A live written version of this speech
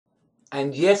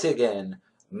And yet again,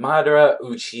 Madara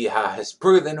Uchiha has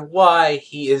proven why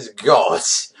he is god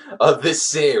of this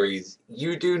series.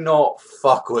 You do not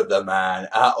fuck with the man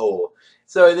at all.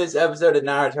 So in this episode of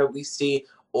Naruto, we see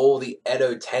all the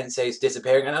Edo Tenseis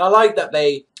disappearing, and I like that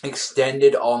they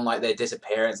extended on like their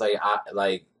disappearance,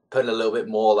 like put a little bit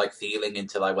more like feeling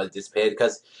into like when it disappeared.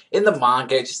 Because in the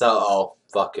manga, it's just like, oh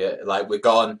fuck it, like we're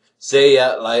gone, see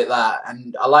ya, like that.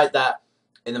 And I like that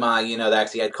in the manga, you know, they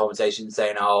actually had conversations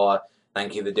saying, oh,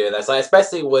 thank you for doing that. So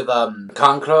especially with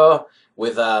Kankuro,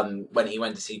 with when he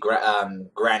went to see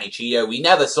Granny Chiyo, we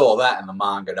never saw that in the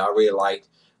manga. And I really liked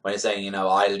when it's saying, you know,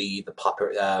 I leave the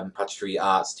puppetry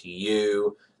arts to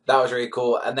you. That was really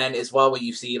cool. And then as well when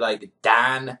you see like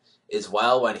Dan as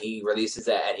well when he releases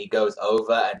it and he goes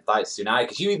over and fights Tsunade,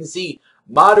 because you even see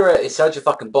Madara is such a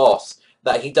fucking boss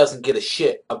that he doesn't give a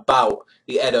shit about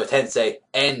the Edo Tensei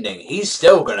ending. He's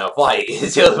still gonna fight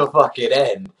until the fucking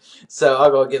end. So I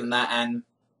gotta give him that, and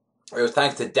it was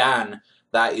thanks to Dan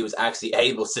that he was actually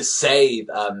able to save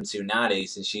Tsunade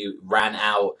since she ran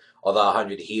out of the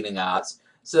 100 healing arts.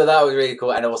 So that was really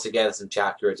cool, and also gave us some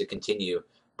chakra to continue.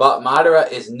 But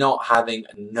Madara is not having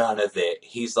none of it.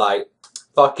 He's like,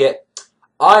 fuck it,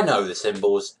 I know the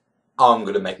symbols, I'm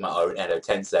gonna make my own Edo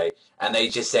Tensei. And they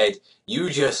just said, you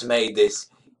just made this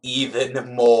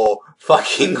even more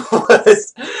fucking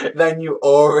worse than you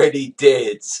already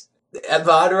did. And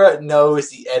Madara knows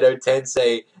the Edo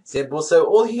Tensei symbol, so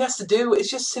all he has to do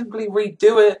is just simply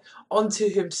redo it onto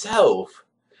himself.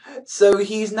 So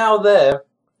he's now there,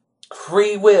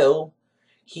 free will,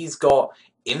 he's got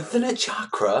infinite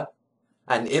chakra,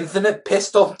 an infinite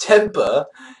pissed off temper,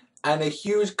 and a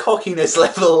huge cockiness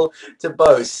level to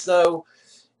boast. So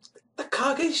the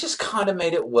Kage's just kind of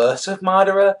made it worse with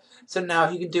Madara. So now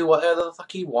he can do whatever the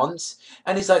fuck he wants.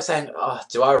 And he's like saying, oh,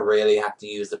 do I really have to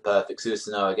use the perfect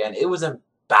Susanoo again? It was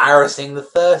embarrassing the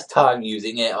first time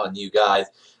using it on you guys.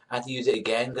 I had to use it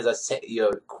again because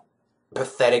your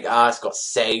pathetic ass got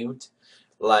saved.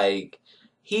 Like,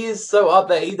 he is so up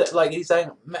there. He's saying,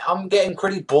 I'm getting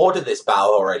pretty bored of this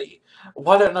battle already.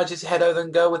 Why don't I just head over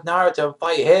and go with Naruto and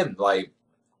fight him? Like,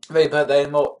 maybe put that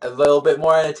in a little bit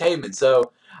more entertainment.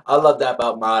 So I love that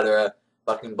about Madara,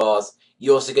 fucking boss.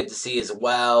 You also get to see as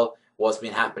well what's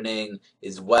been happening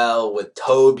as well with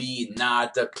Toby,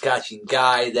 Naruto, Kakashi, and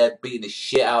Guy. They're beating the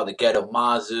shit out of the Ghetto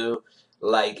Mazu.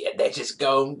 Like, they're just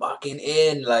going fucking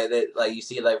in. Like you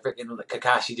see, like, freaking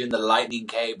Kakashi doing the lightning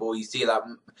cable. You see, like,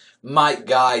 Mike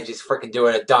Guy just freaking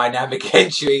doing a dynamic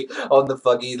entry on the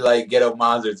fucking, like, Ghetto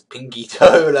Mazu's pinky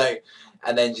toe. Like,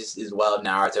 and then just as well,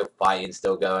 Naruto fighting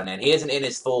still going. And he isn't in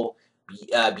his full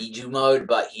Biju mode,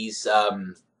 but he's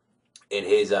in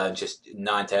his just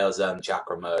Ninetales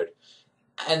chakra mode.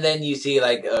 And then you see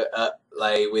like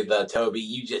with Toby,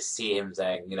 you just see him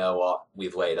saying, you know what,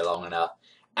 we've waited long enough,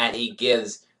 and he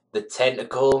gives the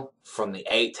tentacle from the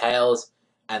Eight Tails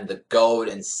and the Gold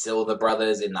and Silver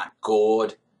brothers in that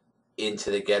gourd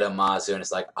into the Ghetto Mazu, and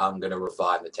it's like, I'm gonna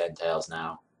revive the 10 Tails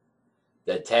now.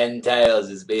 The 10 Tails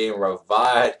is being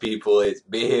revived, people. It's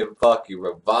being fucking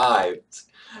revived.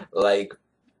 Like,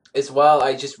 as well,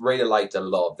 I just really liked a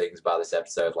lot of things about this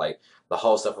episode. Like, the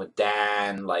whole stuff with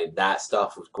Dan, like, that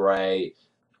stuff was great.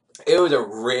 It was a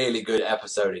really good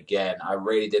episode again. I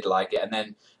really did like it. And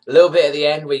then a little bit at the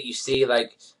end where you see,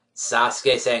 like,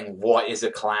 Sasuke saying, what is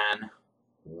a clan?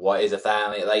 What is a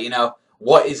family? Like, you know,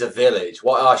 what is a village?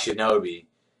 What are shinobi?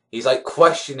 He's, like,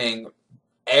 questioning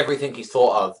everything he's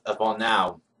thought of upon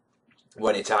now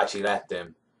when Itachi left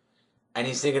him. And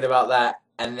he's thinking about that,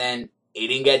 and then he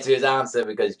didn't get to his answer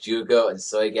because Jugo and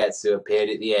Soigetsu appeared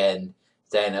at the end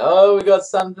saying, oh, we got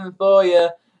something for you.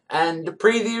 And the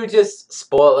preview just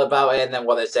spoiled about it, and then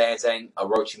what they're saying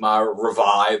Orochimaru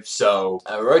revived. So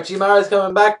Orochimaru's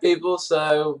coming back, people,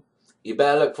 so you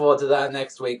better look forward to that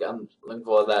next week. I'm looking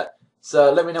forward to that.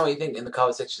 So let me know what you think in the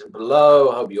comment section below.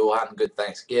 I hope you all had a good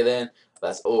Thanksgiving.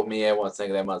 That's all me. I want to thank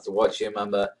you very much for watching.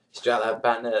 Remember, strap that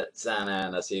bandit,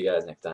 and I'll see you guys next time.